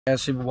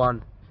Yes,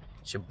 everyone,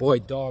 it's your boy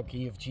Dog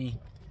EFG.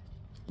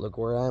 Look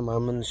where I am.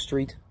 I'm on the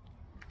street.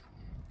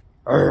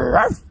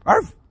 Arf,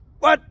 arf.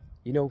 What?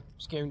 You know,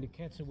 scaring the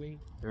cats away.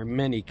 There are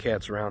many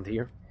cats around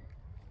here.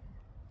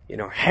 You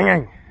know,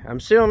 hanging. I'm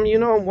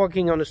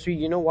walking on the street.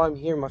 You know why I'm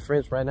here, my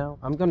friends, right now?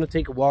 I'm gonna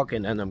take a walk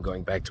and then I'm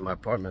going back to my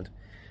apartment.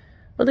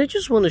 But I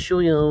just want to show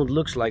you how it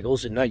looks like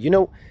also at night. You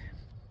know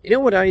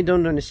what I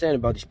don't understand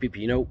about these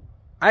people. You know,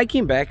 I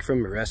came back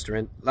from a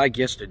restaurant like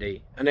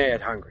yesterday and I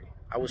had hungry.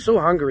 I was so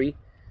hungry.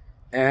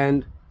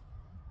 And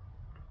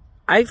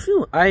I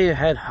feel I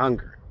had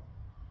hunger,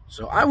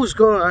 so I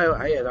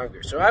had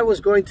hunger, so I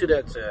was going to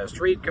that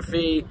street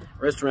cafe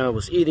restaurant. I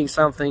was eating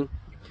something,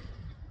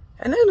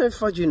 and then I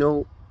thought, you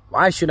know,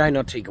 why should I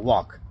not take a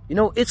walk? You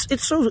know, it's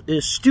so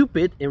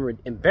stupid and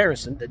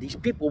embarrassing that these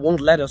people won't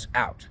let us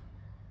out.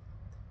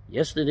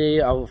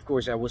 Yesterday, of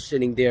course, I was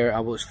sitting there.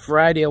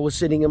 Friday, I was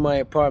sitting in my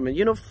apartment.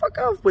 You know, fuck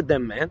off with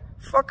them, man.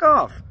 Fuck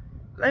off.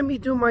 Let me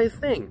do my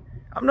thing.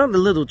 I'm not a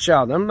little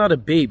child. I'm not a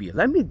baby.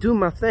 Let me do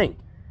my thing.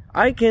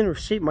 I can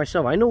save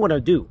myself. I know what I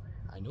do.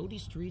 I know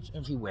these streets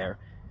everywhere.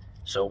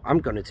 So I'm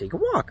going to take a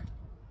walk.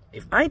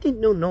 If I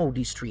didn't know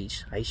these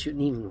streets, I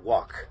shouldn't even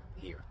walk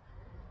here.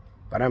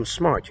 But I'm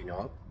smart, you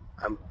know.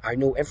 I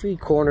know every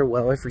corner,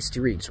 well, every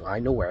street. So I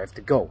know where I have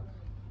to go.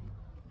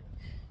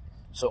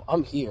 So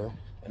I'm here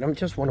and I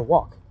just want to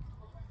walk.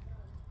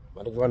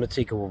 But I'm going to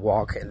take a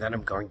walk and then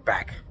I'm going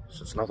back.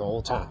 So it's not the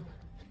whole time.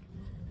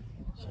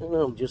 So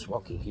now I'm just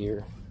walking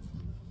here.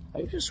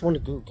 I just want to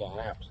go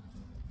get out.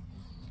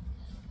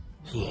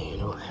 Yeah, you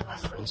know that, my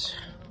friends.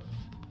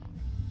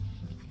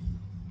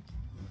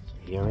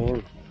 Here I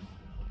am.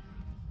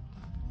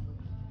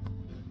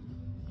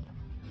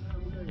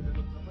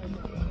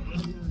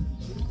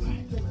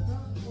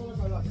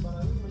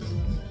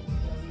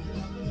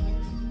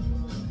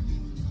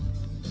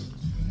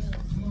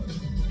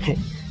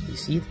 You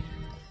see it?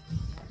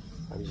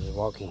 I'm just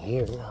walking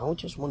here. I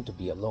just want to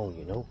be alone,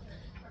 you know.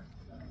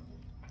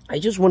 I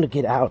just want to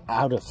get out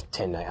of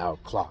 10 hour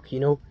clock, you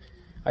know.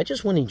 I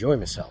just want to enjoy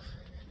myself.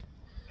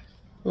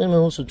 And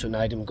also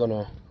tonight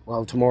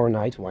tomorrow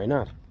night, why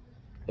not?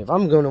 If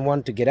I'm going to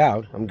want to get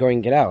out, I'm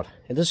going to get out.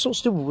 And it's so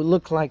stupid. We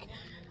look like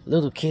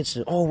little kids.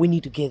 Oh, we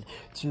need to get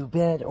to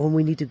bed. Oh,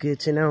 we need to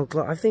get 10 hour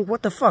clock. I think,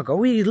 what the fuck? Are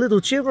we little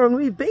children? Are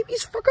we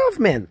babies? Fuck off,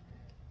 man.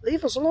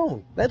 Leave us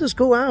alone. Let us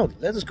go out.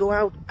 Let us go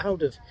out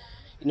of,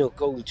 you know,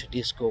 going to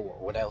disco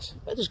or what else.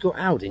 Let us go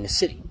out in the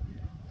city.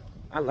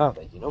 I love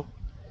it, you know.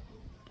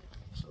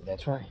 So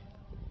that's right.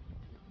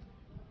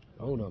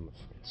 Hold on, my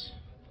friends.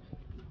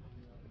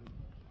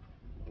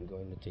 I'm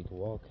going to take a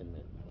walk and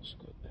then I'll just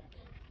go back.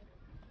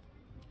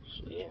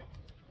 So yeah.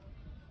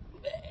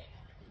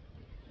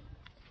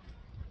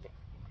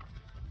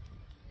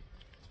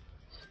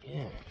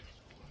 Yeah.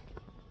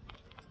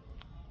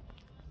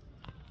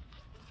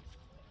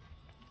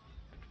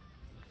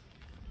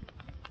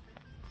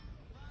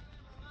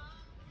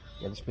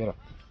 Ya espero.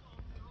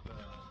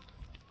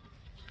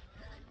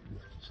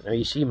 So now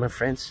you see, my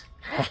friends.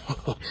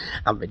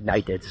 I'm at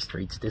night at the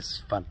streets. This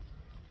is fun.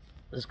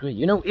 That's good.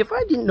 You know, if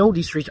I didn't know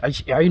these streets,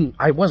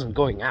 I wasn't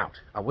going out.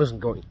 I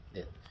wasn't going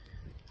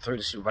through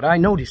the street. But I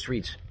know these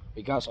streets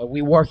because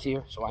we worked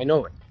here, so I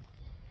know it.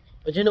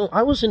 But you know,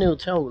 I was in a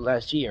hotel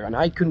last year and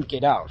I couldn't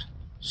get out.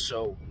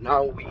 So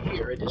now we're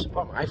here at this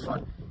apartment. I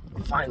thought,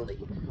 finally,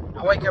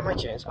 now I got my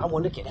chance. I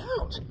want to get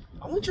out.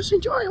 I want to just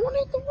enjoy. I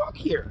want to walk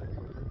here.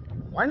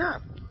 Why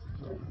not?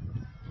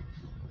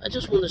 I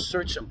just want to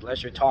search some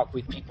pleasure, talk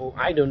with people.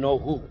 I don't know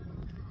who.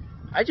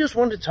 I just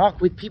want to talk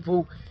with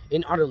people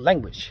in other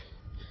language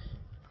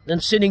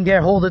than sitting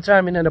there all the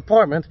time in an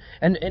apartment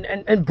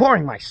and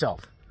boring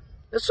myself.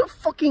 That's so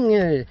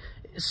fucking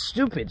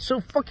stupid. So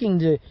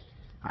fucking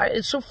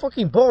it's so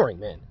fucking boring,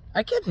 man.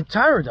 I get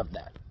tired of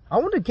that. I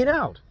want to get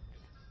out.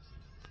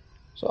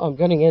 So I'm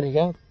gonna get it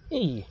out.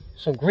 Hey,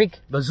 some Greek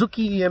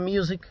bouzouki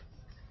music.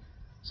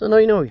 So now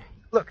you know.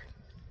 Look,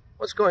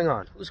 what's going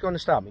on? Who's going to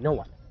stop me? No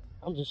one.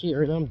 I'm just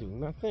here and I'm doing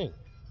my thing.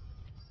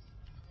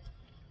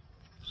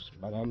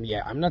 But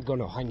I'm not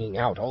gonna hanging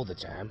out all the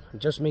time. I'm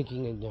just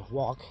making a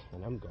walk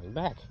and I'm going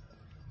back.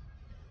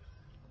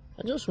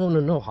 I just want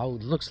to know how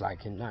it looks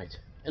like at night.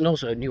 And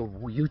also a new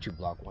YouTube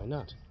blog, why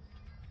not?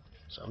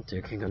 So I'm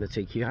gonna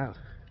take you out.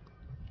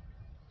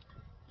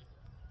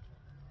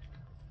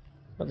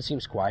 But it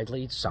seems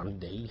quietly, it's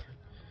Sunday.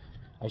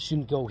 I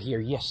shouldn't go here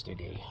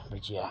yesterday,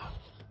 but yeah.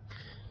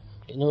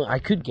 You know, I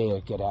could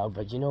get out,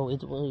 but you know,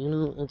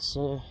 it's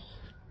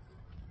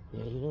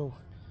yeah, you know,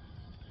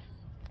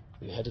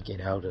 we had to get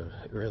out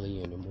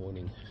early in the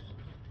morning.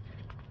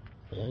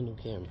 But I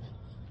don't care, man.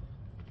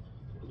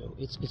 You know,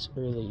 it's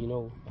early, you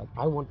know, but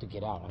I want to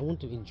get out. I want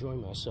to enjoy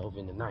myself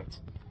in the night.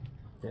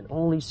 And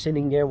only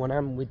sitting there when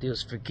I'm with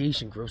this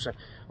vacation group, so,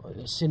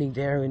 sitting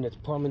there in the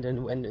apartment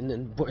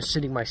and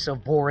sitting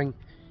myself boring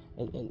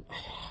and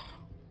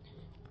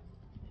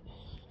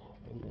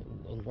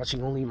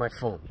watching only my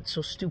phone. It's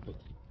so stupid.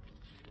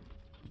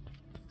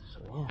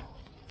 So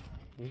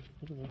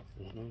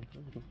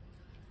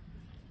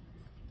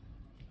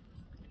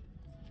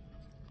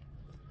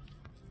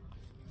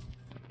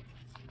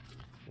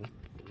yeah.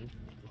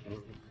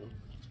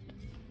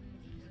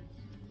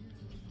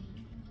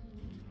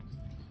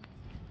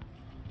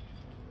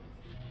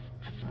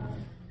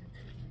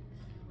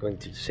 Going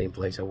to the same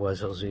place I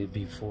was also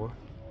before,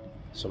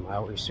 some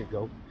hours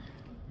ago.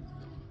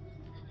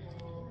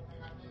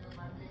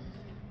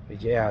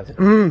 But yeah,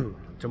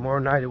 tomorrow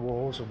night I will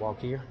also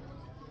walk here.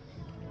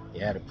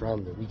 Yeah, the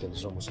problem, the weekend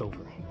is almost over.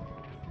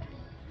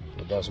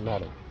 It doesn't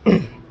matter.